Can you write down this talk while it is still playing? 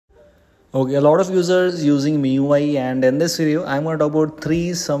Okay, a lot of users using MIUI, and in this video I'm going to talk about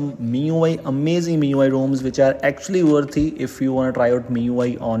some MIUI amazing MIUI ROMs which are actually worthy if you want to try out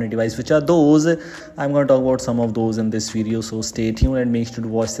MIUI on a device. Which are those? I'm going to talk about some of those in this video, so stay tuned and make sure to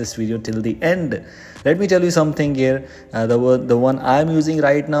watch this video till the end. Let me tell you something here. The one I'm using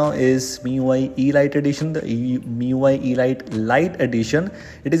right now is MIUI Elite Edition, the MIUI Elite Lite Edition.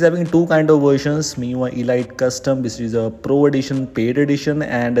 It is having two kind of versions: MIUI Elite Custom, which is a Pro Edition, paid edition,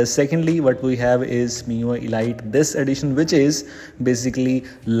 and secondly what we have is MIUI Elite this edition, which is basically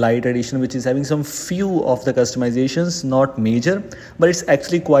Lite edition, which is having some few of the customizations, not major, but it's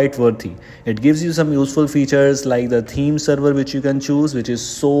actually quite worthy. It gives you some useful features like the theme server which you can choose, which is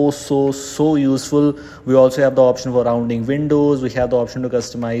so useful. We also have the option for rounding windows. We have the option to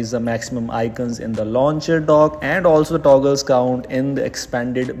customize the maximum icons in the launcher dock, and also the toggles count in the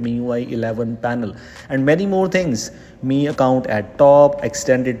expanded MIUI 11 panel, and many more things. Me account at top,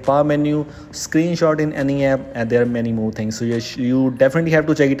 extended power menu, screenshot in any app, and there are many more things. So you definitely have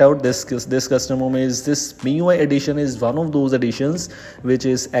to check it out. This custom ROM is this MIUI edition is one of those editions which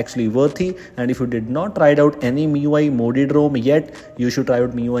is actually worthy. And if you did not try out any MIUI modded ROM yet, you should try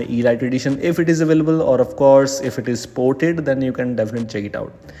out MIUI Elite edition if it is available, or of course if it is ported, then you can definitely check it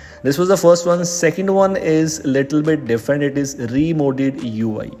out. This was the first one. Second one is a little bit different. It is Remodded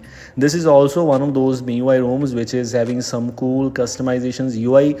UI. This is also one of those MIUI ROMs which is having some cool customizations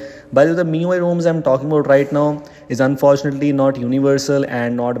UI. By the way, the MIUI ROMs I'm talking about right now is unfortunately not universal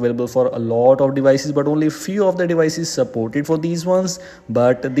and not available for a lot of devices, but only few of the devices supported for these ones.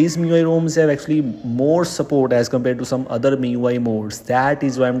 But these MIUI ROMs have actually more support as compared to some other MIUI modes. That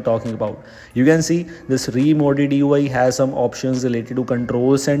is what I'm talking about. You can see this Remodded UI has some options related to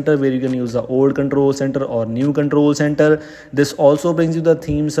control center, where you can use the old control center or new control center. This also brings you the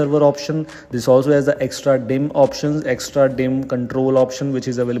theme server option. This also has the extra dim options, extra dim control option, which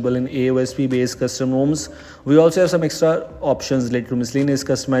is available in AOSP based custom ROMs. We also have some extra options related to miscellaneous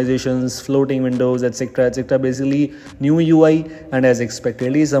customizations, floating windows, etc. Basically new UI, and as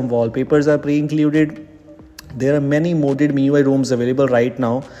expectedly some wallpapers are pre-included. There are many modded MIUI ROMs available right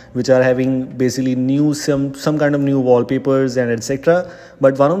now which are having basically new some kind of new wallpapers and etc.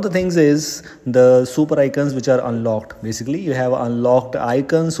 But one of the things is the super icons which are unlocked. Basically you have unlocked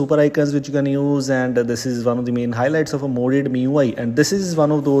icons, super icons which you can use, and this is one of the main highlights of a modded MIUI, and this is one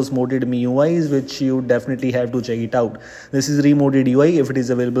of those modded MIUIs which you definitely have to check it out. This is Remodded UI. If it is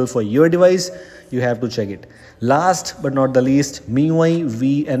available for your device, you have to check it. Last but not the least, MIUI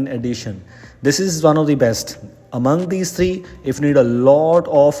VN Edition. This is one of the best. Among these three, if you need a lot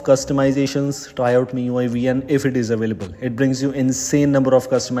of customizations, try out MIUI VN if it is available. It brings you insane number of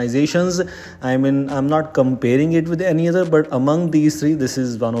customizations. I mean, I'm not comparing it with any other, but among these three, this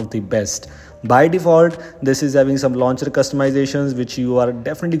is one of the best. By default, this is having some launcher customizations which you are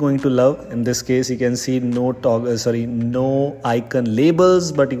definitely going to love. In this case, you can see no icon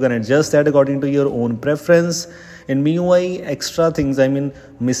labels, but you can adjust that according to your own preference. In MIUI, extra things, I mean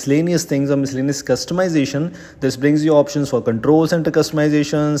miscellaneous things or miscellaneous customization, this brings you options for control center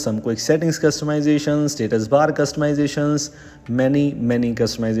customizations, some quick settings customizations, status bar customizations, many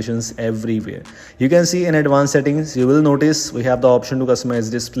customizations everywhere. You can see in advanced settings, you will notice we have the option to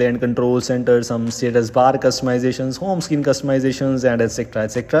customize display and control center, some status bar customizations, home screen customizations, and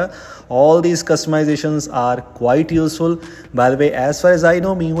etc. All these customizations are quite useful. By the way, as far as I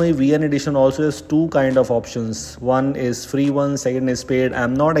know, MIUI VN Edition also has two kind of options. One is free one, second is paid.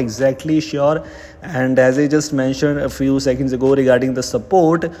 I'm not exactly sure, and as I just mentioned a few seconds ago regarding the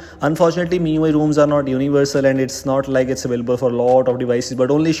support, unfortunately MIUI ROMs are not universal, and it's not like it's available for a lot of devices, but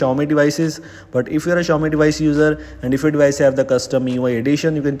only Xiaomi devices. But if you're a Xiaomi device user and if your device have the custom MIUI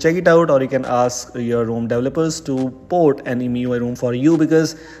edition, you can check it out, or you can ask your ROM developers to port any MIUI ROM for you,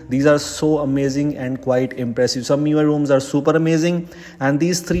 because these are so amazing and quite impressive. Some MIUI ROMs are super amazing, and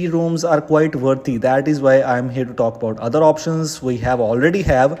these three ROMs are quite worthy. That is why I'm here to talk about. Other options we already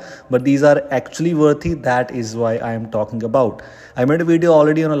have, but these are actually worthy. That is why I am talking about. I made a video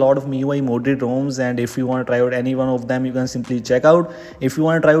already on a lot of MIUI modded ROMs, and if you want to try out any one of them, you can simply check out. If you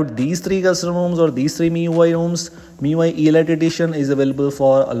want to try out these three custom ROMs or these three MIUI ROMs, MIUI Elite Edition is available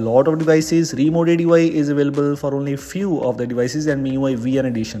for a lot of devices. Remodded UI is available for only few of the devices, and MIUI VN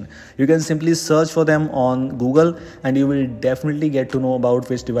Edition, you can simply search for them on Google and you will definitely get to know about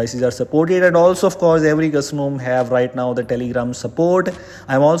which devices are supported. And also, of course, every custom ROM have right now the Telegram support.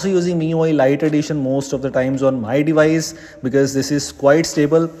 I'm also using MIUI Lite Edition Edition most of the times on my device because this is quite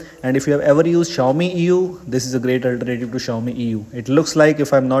stable. And if you have ever used Xiaomi EU, this is a great alternative to Xiaomi EU. It looks like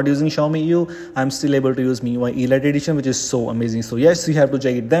if I'm not using Xiaomi EU, I'm still able to use MIUI Elite Edition, which is so amazing. So yes, you have to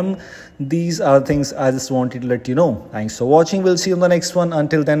check them. These are things I just wanted to let you know. Thanks for watching. We'll see you on the next one.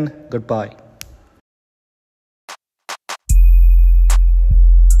 Until then, goodbye.